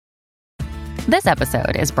This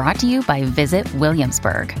episode is brought to you by Visit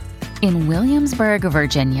Williamsburg. In Williamsburg,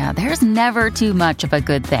 Virginia, there's never too much of a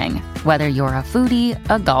good thing. Whether you're a foodie,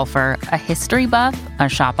 a golfer, a history buff, a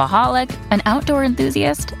shopaholic, an outdoor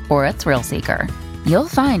enthusiast, or a thrill seeker, you'll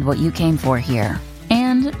find what you came for here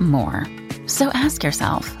and more. So ask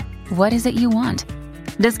yourself, what is it you want?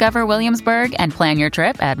 Discover Williamsburg and plan your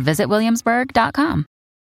trip at visitwilliamsburg.com.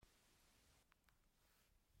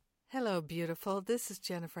 Hello, beautiful. This is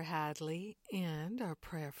Jennifer Hadley, and our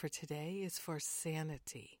prayer for today is for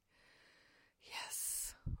sanity.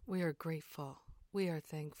 Yes, we are grateful. We are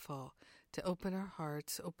thankful to open our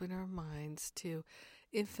hearts, open our minds to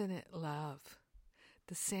infinite love.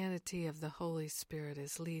 The sanity of the Holy Spirit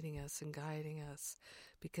is leading us and guiding us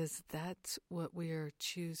because that's what we are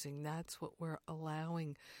choosing. That's what we're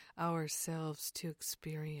allowing ourselves to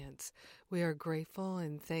experience. We are grateful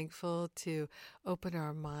and thankful to open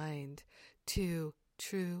our mind to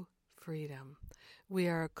true freedom. We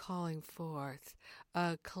are calling forth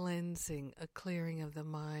a cleansing, a clearing of the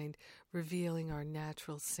mind, revealing our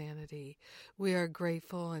natural sanity. We are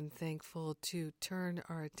grateful and thankful to turn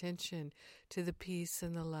our attention to the peace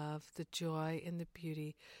and the love, the joy and the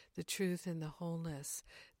beauty, the truth and the wholeness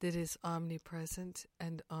that is omnipresent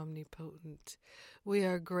and omnipotent. We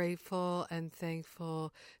are grateful and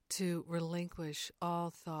thankful to relinquish all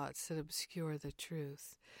thoughts that obscure the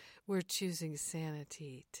truth. We're choosing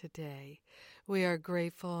sanity today. We are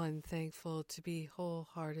grateful and thankful to be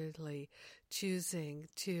wholeheartedly choosing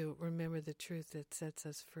to remember the truth that sets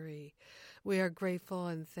us free. We are grateful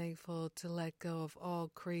and thankful to let go of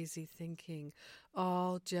all crazy thinking,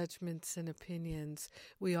 all judgments and opinions.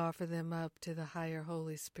 We offer them up to the higher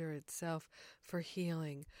Holy Spirit self for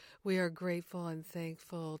healing. We are grateful and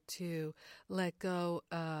thankful to let go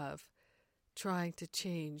of trying to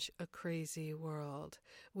change a crazy world.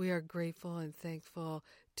 We are grateful and thankful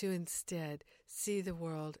to instead see the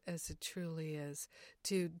world as it truly is,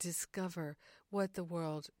 to discover what the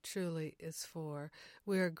world truly is for.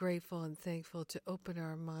 We are grateful and thankful to open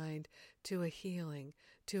our mind to a healing,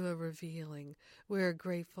 to a revealing. We are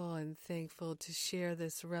grateful and thankful to share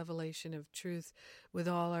this revelation of truth with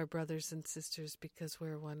all our brothers and sisters because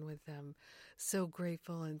we're one with them. So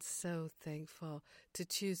grateful and so thankful to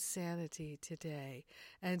choose sanity today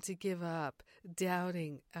and to give up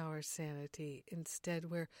doubting our sanity. Instead,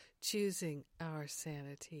 we're choosing our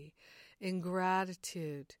sanity. In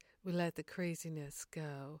gratitude, we let the craziness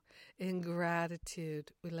go. In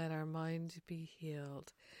gratitude, we let our mind be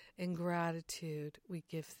healed. In gratitude, we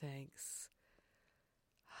give thanks.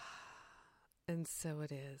 And so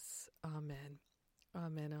it is. Amen.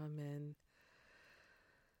 Amen. Amen.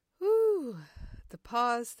 Woo! The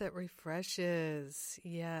pause that refreshes.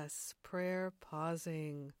 Yes, prayer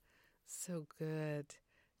pausing. So good.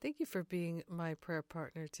 Thank you for being my prayer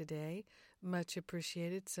partner today. Much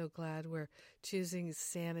appreciated. So glad we're choosing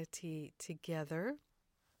sanity together.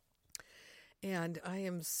 And I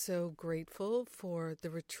am so grateful for the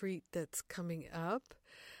retreat that's coming up.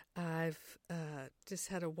 I've just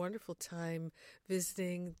had a wonderful time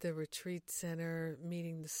visiting the retreat center,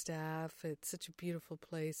 meeting the staff. It's such a beautiful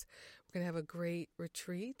place. We're going to have a great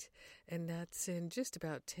retreat, and that's in just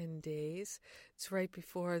about 10 days. It's right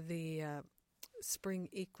before the spring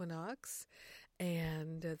equinox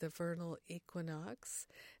and the vernal equinox.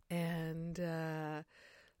 And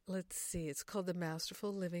let's see, it's called the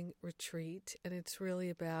Masterful Living Retreat, and it's really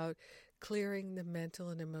about clearing the mental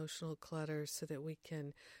and emotional clutter so that we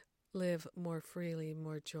can live more freely,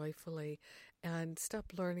 more joyfully, and stop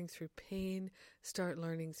learning through pain, start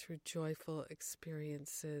learning through joyful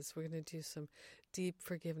experiences. We're going to do some deep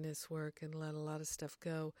forgiveness work and let a lot of stuff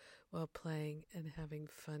go while playing and having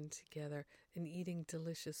fun together and eating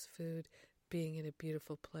delicious food, being in a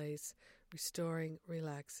beautiful place, restoring,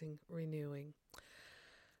 relaxing, renewing.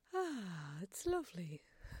 It's lovely.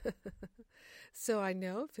 So I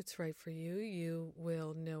know if it's right for you, you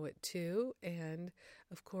will know it too. And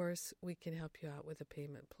of course, we can help you out with a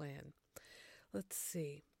payment plan. Let's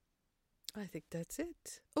see. I think that's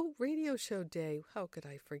it. Oh, radio show day. How could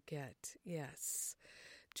I forget? Yes.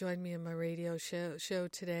 Join me in my radio show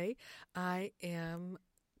today. I am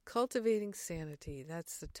cultivating sanity.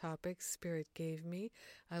 That's the topic Spirit gave me.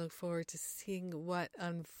 I look forward to seeing what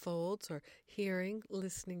unfolds or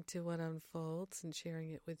listening to what unfolds and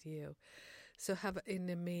sharing it with you. So have an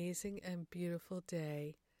amazing and beautiful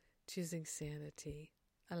day choosing sanity.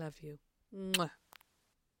 I love you. Mwah.